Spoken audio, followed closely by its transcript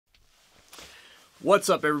What's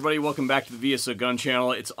up, everybody? Welcome back to the VSO Gun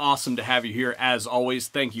Channel. It's awesome to have you here as always.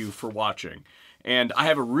 Thank you for watching. And I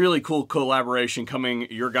have a really cool collaboration coming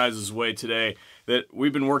your guys' way today that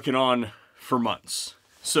we've been working on for months.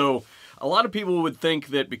 So a lot of people would think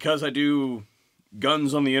that because I do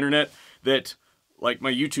guns on the internet that like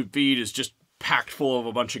my YouTube feed is just packed full of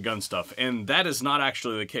a bunch of gun stuff, and that is not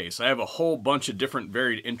actually the case. I have a whole bunch of different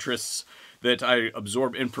varied interests that I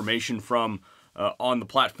absorb information from on the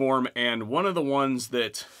platform, and one of the ones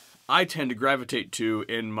that I tend to gravitate to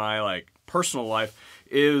in my personal life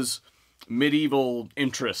is medieval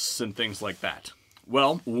interests and things like that.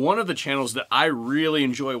 Well, one of the channels that I really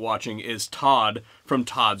enjoy watching is Todd from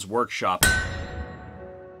Todd's Workshop.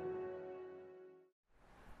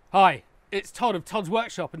 Hi, it's Todd of Todd's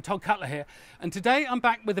Workshop and Todd Cutler here, and today I'm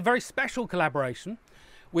back with a very special collaboration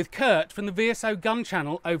with Kurt from the VSO Gun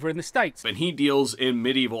Channel over in the States. And he deals in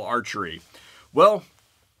medieval archery. Well,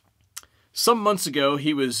 some months ago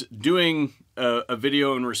he was doing a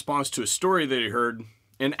video in response to a story that he heard,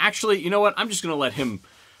 and actually, you know what, I'm just going to let him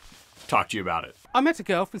talk to you about it. I met a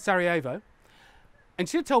girl from Sarajevo, and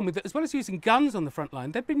she had told me that as well as using guns on the front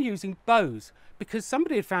line, they'd been using bows because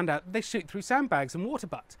somebody had found out they shoot through sandbags and water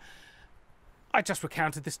butts. I just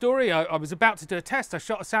recounted the story. I was about to do a test. I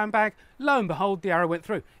shot a sandbag. Lo and behold, the arrow went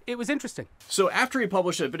through. It was interesting. So after he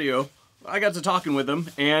published that video, I got to talking with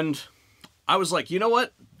him, and I was like, you know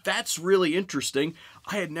what? That's really interesting.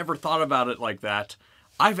 I had never thought about it like that.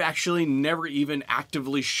 I've actually never even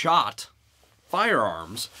actively shot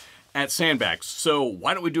firearms at sandbags. So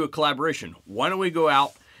why don't we do a collaboration? Why don't we go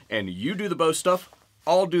out and you do the bow stuff,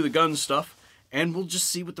 I'll do the gun stuff, and we'll just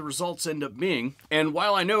see what the results end up being. And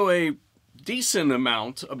while I know a decent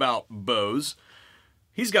amount about bows,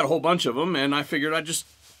 he's got a whole bunch of them, and I figured I'd just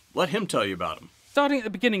let him tell you about them. Starting at the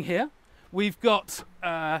beginning here, we've got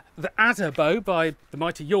the Azza bow by the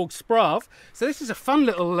mighty Jorg Sprav. So this is a fun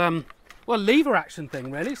little, well, lever action thing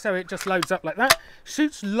really. So it just loads up like that.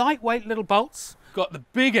 Shoots lightweight little bolts. Got the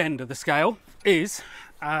big end of the scale is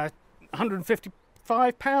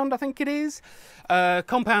 155 pound, I think it is,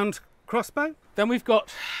 compound crossbow. Then we've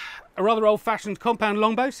got a rather old-fashioned compound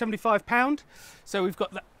longbow, 75 pound. So we've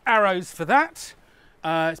got the arrows for that.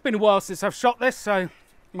 It's been a while since I've shot this, so it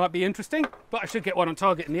might be interesting, but I should get one on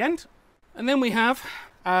target in the end. And then we have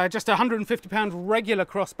just a 150 pound regular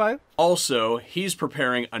crossbow. Also, he's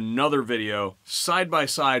preparing another video side by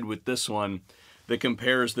side with this one that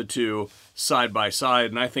compares the two side by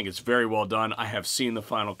side, and I think it's very well done. I have seen the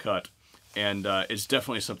final cut, and it's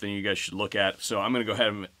definitely something you guys should look at. So I'm going to go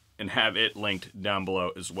ahead and have it linked down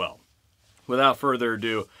below as well. Without further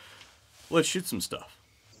ado, let's shoot some stuff.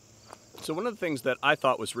 So one of the things that I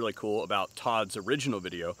thought was really cool about Todd's original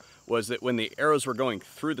video was that when the arrows were going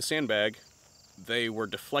through the sandbag, they were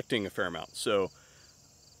deflecting a fair amount. So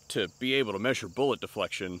to be able to measure bullet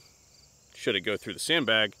deflection, should it go through the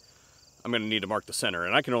sandbag, I'm going to need to mark the center.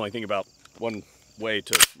 And I can only think about one way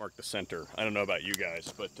to mark the center. I don't know about you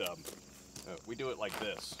guys, but we do it like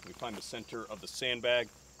this. We find the center of the sandbag,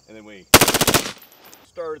 and then we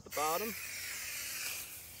start at the bottom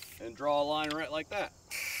and draw a line right like that.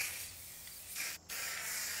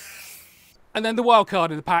 And then the wild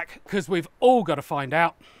card in the pack, because we've all got to find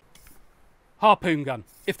out, harpoon gun.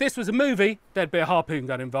 If this was a movie, there'd be a harpoon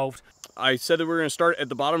gun involved. I said that we're going to start at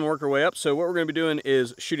the bottom and work our way up. So what we're going to be doing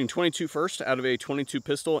is shooting 22 first out of a 22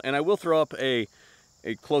 pistol, and I will throw up a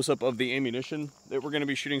close-up of the ammunition that we're going to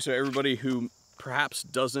be shooting, so everybody who perhaps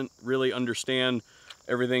doesn't really understand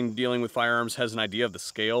everything dealing with firearms has an idea of the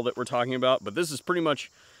scale that we're talking about. But this is pretty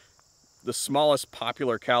much the smallest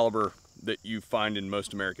popular caliber that you find in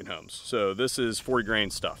most American homes. So this is 40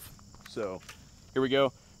 grain stuff. So here we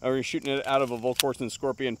go. We're shooting it out of a Volkhorsten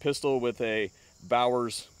Scorpion pistol with a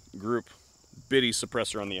Bowers Group Biddy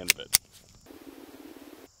suppressor on the end of it.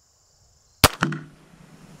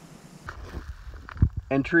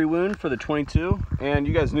 Entry wound for the 22, and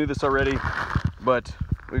you guys knew this already, but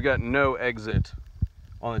we've got no exit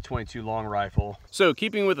on the 22 long rifle. So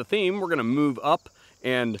keeping with the theme, we're gonna move up,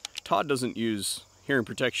 and Todd doesn't use hearing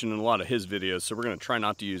protection in a lot of his videos, so we're gonna try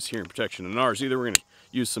not to use hearing protection in ours either. We're gonna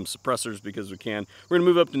use some suppressors because we can. We're gonna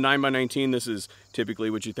move up to 9x19. This is typically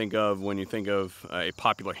what you think of when you think of a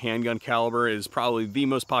popular handgun caliber. It is probably the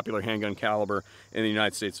most popular handgun caliber in the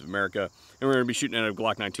United States of America. And we're gonna be shooting at a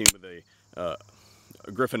Glock 19 with a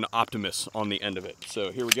Griffin Optimus on the end of it.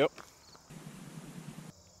 So here we go.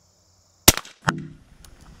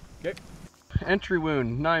 Okay. Entry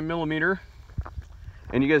wound, 9mm.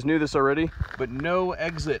 And you guys knew this already, but no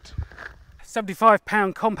exit. 75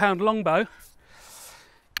 pound compound longbow.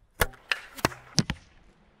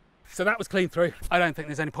 So that was clean through. I don't think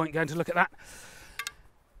there's any point going to look at that.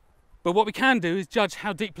 But what we can do is judge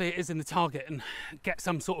how deeply it is in the target and get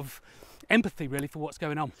some sort of empathy really for what's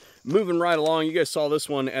going on. Moving right along, you guys saw this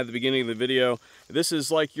one at the beginning of the video. This is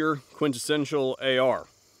like your quintessential AR,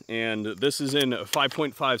 and this is in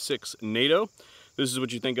 5.56 NATO. This is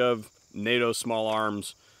what you think of NATO small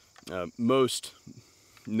arms. Most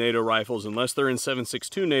NATO rifles, unless they're in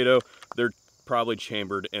 7.62 NATO, they're probably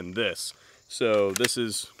chambered in this. So this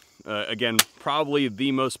is, again, probably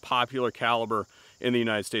the most popular caliber in the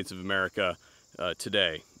United States of America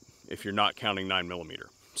today, if you're not counting 9mm.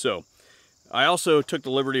 So I also took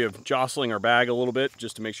the liberty of jostling our bag a little bit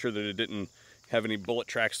just to make sure that it didn't have any bullet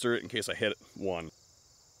tracks through it in case I hit one.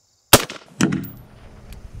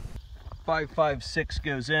 5.56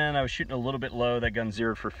 goes in. I was shooting a little bit low. That gun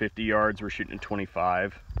zeroed for 50 yards. We're shooting at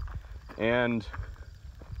 25. And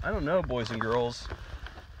I don't know, boys and girls.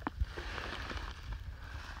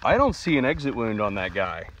 I don't see an exit wound on that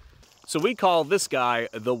guy. So we call this guy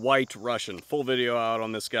the White Russian. Full video out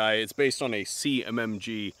on this guy. It's based on a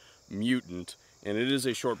CMMG Mutant, and it is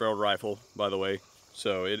a short-barreled rifle, by the way.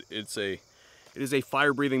 So it is a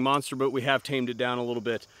fire-breathing monster, but we have tamed it down a little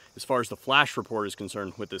bit as far as the flash report is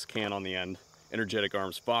concerned with this can on the end. Energetic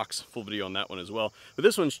Arms Fox, full video on that one as well. But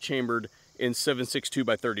this one's chambered in 7.62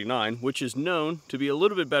 by 39, which is known to be a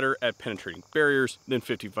little bit better at penetrating barriers than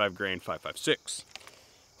 55 grain 5.56.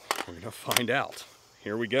 We're gonna find out.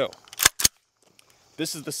 Here we go.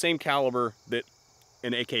 This is the same caliber that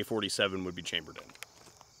an AK-47 would be chambered in.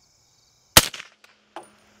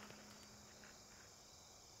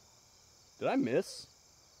 Did I miss?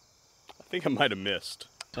 I think I might have missed.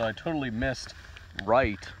 So I totally missed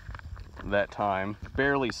right that time.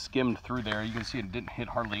 Barely skimmed through there. You can see it didn't hit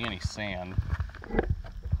hardly any sand.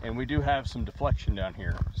 And we do have some deflection down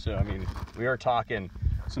here. So, I mean, we are talking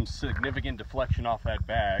some significant deflection off that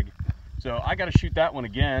bag. So I gotta shoot that one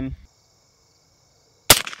again.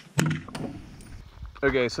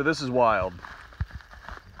 Okay, so this is wild.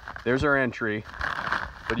 There's our entry,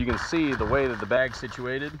 but you can see the way that the bag's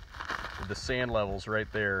situated, the sand levels right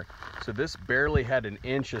there. So this barely had an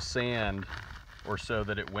inch of sand or so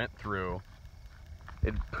that it went through.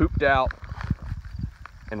 It pooped out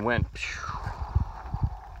and went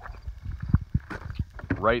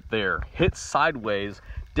right there. Hit sideways,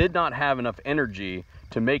 did not have enough energy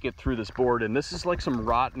to make it through this board, and this is like some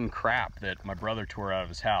rotten crap that my brother tore out of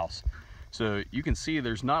his house. So you can see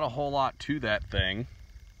there's not a whole lot to that thing.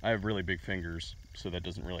 I have really big fingers, so that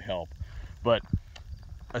doesn't really help. But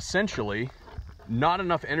essentially, not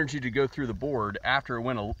enough energy to go through the board after it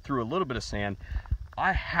went through a little bit of sand.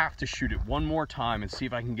 I have to shoot it one more time and see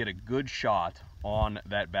if I can get a good shot on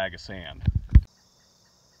that bag of sand.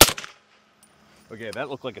 Okay, that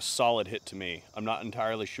looked like a solid hit to me. I'm not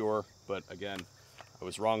entirely sure, but again, I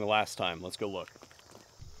was wrong the last time. Let's go look.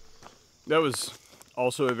 That was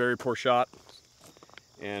also a very poor shot,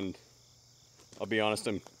 and I'll be honest,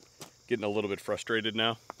 I'm getting a little bit frustrated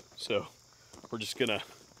now, so we're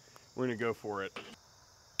gonna go for it.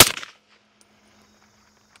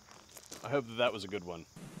 I hope that was a good one.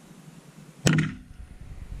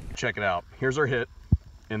 Check it out. Here's our hit,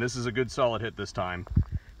 and this is a good solid hit this time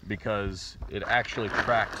because it actually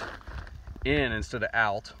cracked in instead of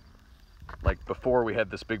out. Like before, we had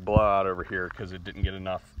this big blowout over here because it didn't get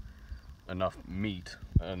enough meat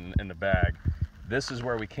in the bag. This is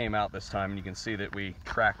where we came out this time, and you can see that we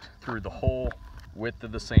tracked through the whole width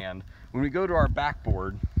of the sand. When we go to our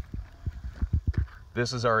backboard,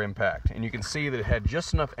 this is our impact, and you can see that it had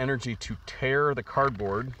just enough energy to tear the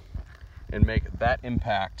cardboard and make that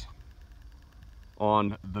impact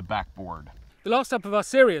on the backboard. The last up of our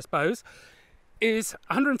serious bows is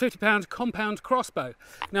a 150-pound compound crossbow.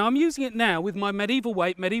 Now I'm using it now with my medieval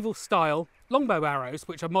weight, medieval style longbow arrows,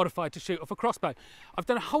 which I've modified to shoot off a crossbow. I've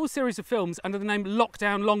done a whole series of films under the name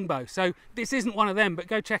Lockdown Longbow, so this isn't one of them, but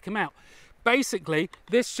go check them out. Basically,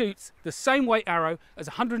 this shoots the same weight arrow as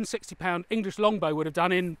a 160-pound English longbow would have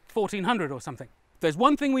done in 1400 or something. There's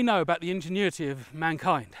one thing we know about the ingenuity of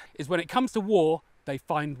mankind, is when it comes to war, they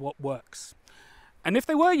find what works. And if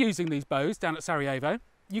they were using these bows down at Sarajevo,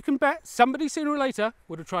 you can bet somebody sooner or later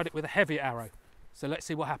would have tried it with a heavier arrow. So let's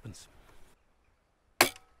see what happens.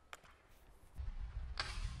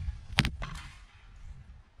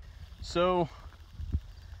 So,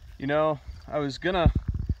 you know, I was gonna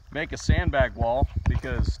make a sandbag wall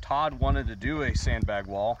because Todd wanted to do a sandbag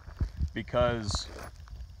wall because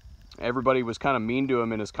everybody was kind of mean to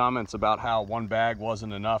him in his comments about how one bag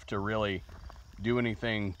wasn't enough to really do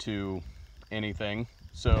anything to anything.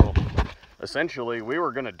 So essentially we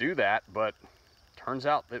were gonna do that, but turns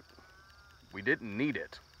out that we didn't need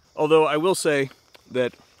it. Although I will say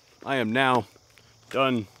that I am now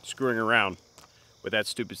done screwing around with that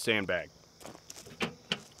stupid sandbag.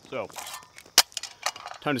 So,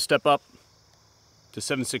 time to step up to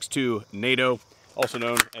 7.62 NATO, also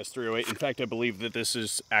known as 308. In fact, I believe that this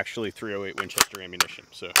is actually 308 Winchester ammunition.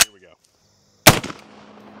 So here we go.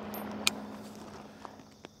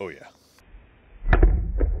 Oh yeah.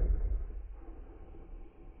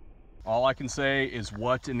 All I can say is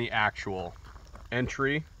what in the actual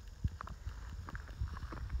entry.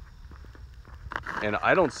 And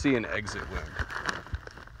I don't see an exit wound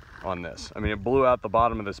on this. I mean, it blew out the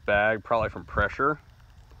bottom of this bag, probably from pressure,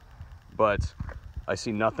 but I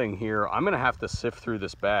see nothing here. I'm gonna have to sift through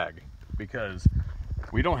this bag because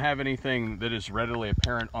we don't have anything that is readily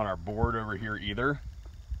apparent on our board over here either.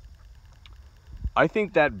 I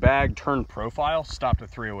think that bag turned profile stopped a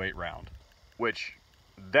 308 round, which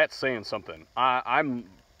that's saying something. I'm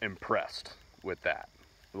impressed with that.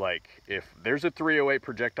 Like, if there's a 308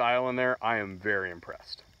 projectile in there, I am very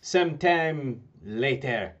impressed. Sometime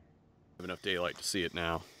later. I have enough daylight to see it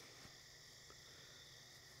now.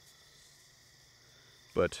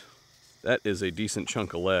 But that is a decent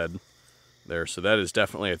chunk of lead there, so that is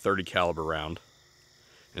definitely a 30 caliber round.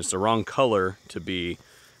 And it's the wrong color to be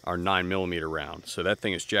our 9mm round, so that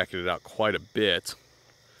thing is jacketed out quite a bit.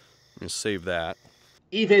 I'm gonna save that.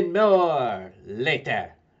 Even more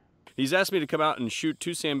later. He's asked me to come out and shoot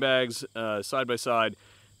 2 sandbags side by side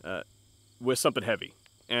with something heavy.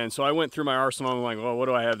 And so I went through my arsenal and I'm like, well, what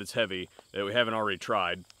do I have that's heavy that we haven't already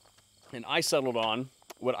tried? And I settled on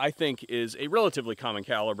what I think is a relatively common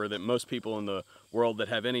caliber that most people in the world that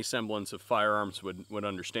have any semblance of firearms would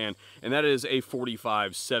understand, and that is a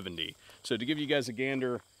 45-70. So to give you guys a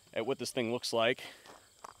gander at what this thing looks like,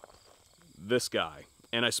 this guy.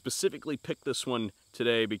 And I specifically picked this one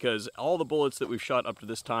today because all the bullets that we've shot up to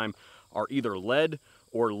this time are either lead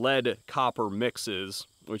or lead copper mixes,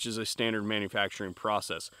 which is a standard manufacturing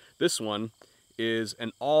process. This one is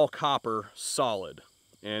an all copper solid,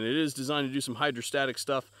 and it is designed to do some hydrostatic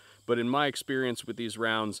stuff, but in my experience with these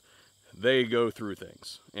rounds, they go through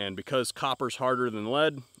things. And because copper's harder than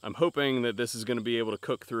lead, I'm hoping that this is going to be able to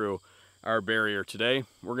cook through our barrier today.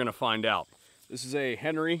 We're going to find out. This is a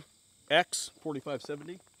Henry X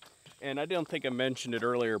 45-70, and I don't think I mentioned it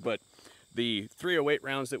earlier, but the 308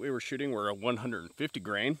 rounds that we were shooting were a 150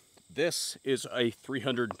 grain. This is a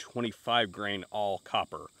 325 grain all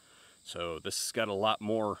copper, so this has got a lot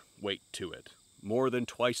more weight to it, more than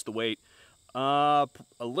twice the weight, a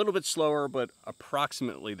little bit slower, but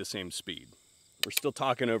approximately the same speed. We're still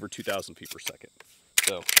talking over 2,000 feet per second.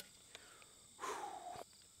 So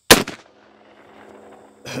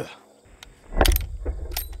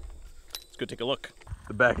go take a look.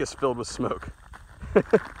 The bag is filled with smoke.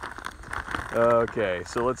 Okay,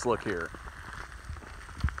 so let's look here.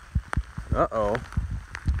 Uh-oh.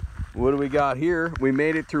 What do we got here? We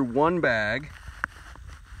made it through one bag.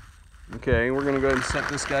 Okay, we're gonna go ahead and set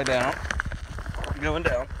this guy down. Going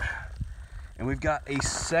down. And we've got a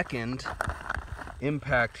second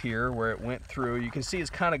impact here where it went through. You can see it's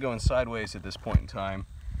kind of going sideways at this point in time.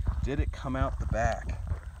 Did it come out the back?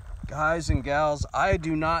 Guys and gals, I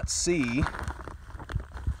do not see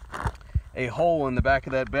a hole in the back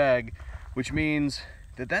of that bag, which means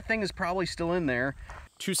that that thing is probably still in there.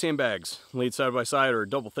 2 sandbags laid side by side, or a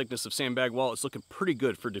double thickness of sandbag wall. It's looking pretty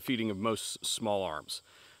good for defeating of most small arms.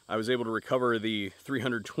 I was able to recover the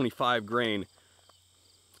 325 grain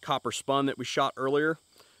copper spun that we shot earlier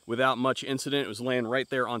without much incident. It was laying right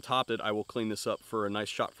there on top of it. I will clean this up for a nice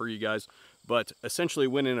shot for you guys, but essentially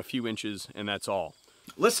went in a few inches and that's all.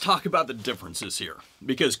 Let's talk about the differences here,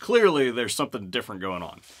 because clearly there's something different going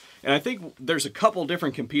on. And I think there's a couple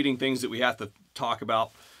different competing things that we have to talk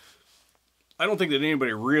about. I don't think that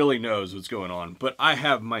anybody really knows what's going on, but I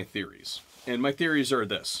have my theories. And my theories are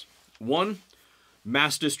this. One,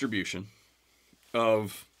 mass distribution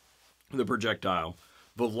of the projectile,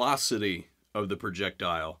 velocity of the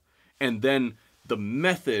projectile, and then the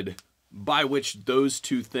method by which those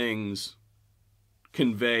two things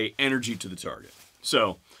convey energy to the target.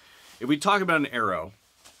 So, if we talk about an arrow,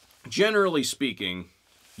 generally speaking,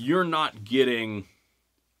 you're not getting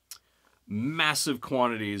massive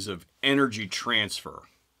quantities of energy transfer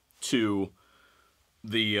to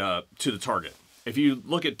the target. If you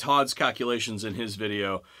look at Todd's calculations in his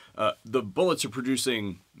video, the bullets are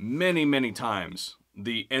producing many times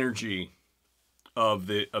the energy of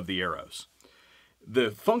the arrows.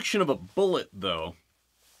 The function of a bullet, though,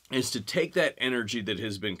 is to take that energy that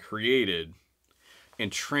has been created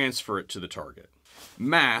and transfer it to the target.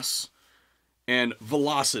 Mass and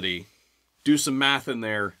velocity, do some math in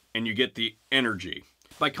there and you get the energy.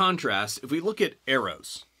 By contrast, if we look at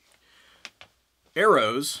arrows,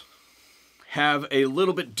 arrows have a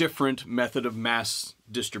little bit different method of mass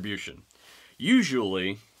distribution.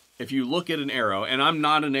 Usually, if you look at an arrow, and I'm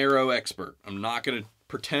not an arrow expert, I'm not going to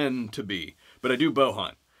pretend to be, but I do bow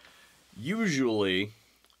hunt. Usually,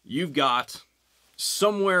 you've got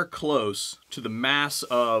somewhere close to the mass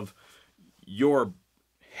of your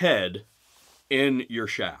head in your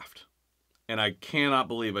shaft. And I cannot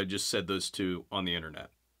believe I just said those two on the internet.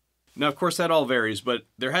 Now, of course, that all varies, but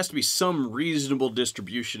there has to be some reasonable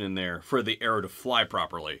distribution in there for the arrow to fly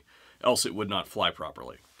properly, else it would not fly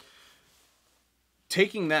properly.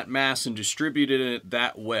 Taking that mass and distributing it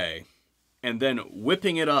that way, and then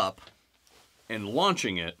whipping it up and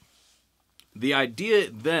launching it, the idea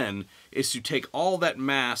then is to take all that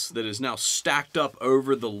mass that is now stacked up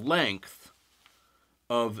over the length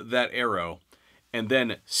of that arrow and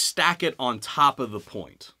then stack it on top of the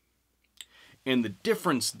point. And the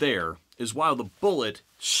difference there is while the bullet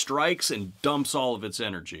strikes and dumps all of its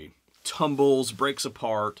energy, tumbles, breaks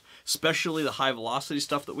apart, especially the high velocity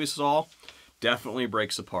stuff that we saw, definitely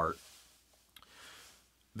breaks apart.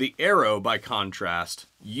 The arrow, by contrast,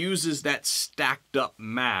 uses that stacked up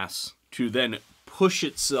mass to then push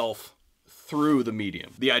itself through the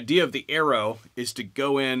medium. The idea of the arrow is to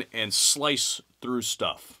go in and slice through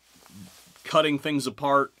stuff, cutting things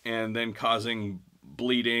apart and then causing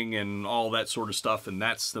bleeding and all that sort of stuff, and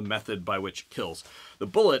that's the method by which it kills. The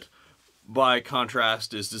bullet, by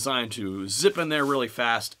contrast, is designed to zip in there really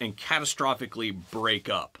fast and catastrophically break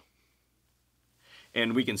up.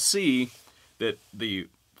 And we can see that the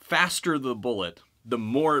faster the bullet, the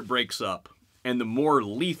more it breaks up, and the more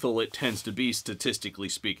lethal it tends to be, statistically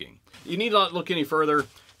speaking. You need not look any further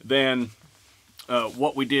than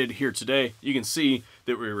what we did here today. You can see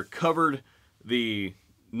that we recovered the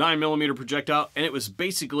 9mm projectile, and it was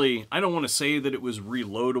basically, I don't want to say that it was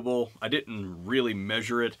reloadable. I didn't really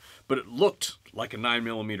measure it, but it looked like a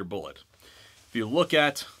 9mm bullet. If you look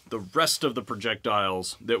at the rest of the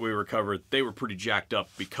projectiles that we recovered, they were pretty jacked up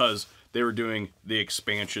because they were doing the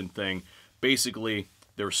expansion thing. Basically,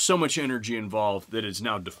 there was so much energy involved that it's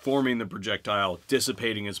now deforming the projectile,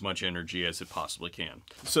 dissipating as much energy as it possibly can.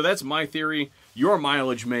 So that's my theory. Your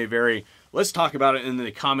mileage may vary. Let's talk about it in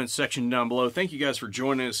the comments section down below. Thank you guys for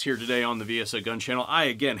joining us here today on the VSO Gun Channel. I,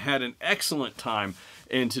 again, had an excellent time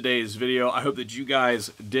in today's video. I hope that you guys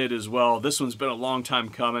did as well. This one's been a long time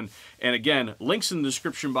coming. And again, links in the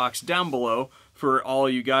description box down below for all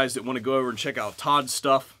you guys that want to go over and check out Todd's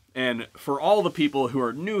stuff. And for all the people who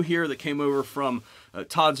are new here that came over from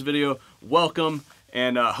Todd's video, welcome.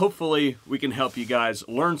 And hopefully we can help you guys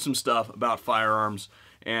learn some stuff about firearms.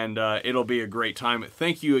 And it'll be a great time.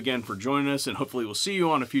 Thank you again for joining us, and hopefully we'll see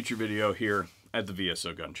you on a future video here at the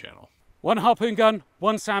VSO Gun Channel. One harpoon gun,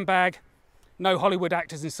 one sandbag, no Hollywood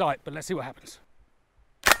actors in sight, but let's see what happens.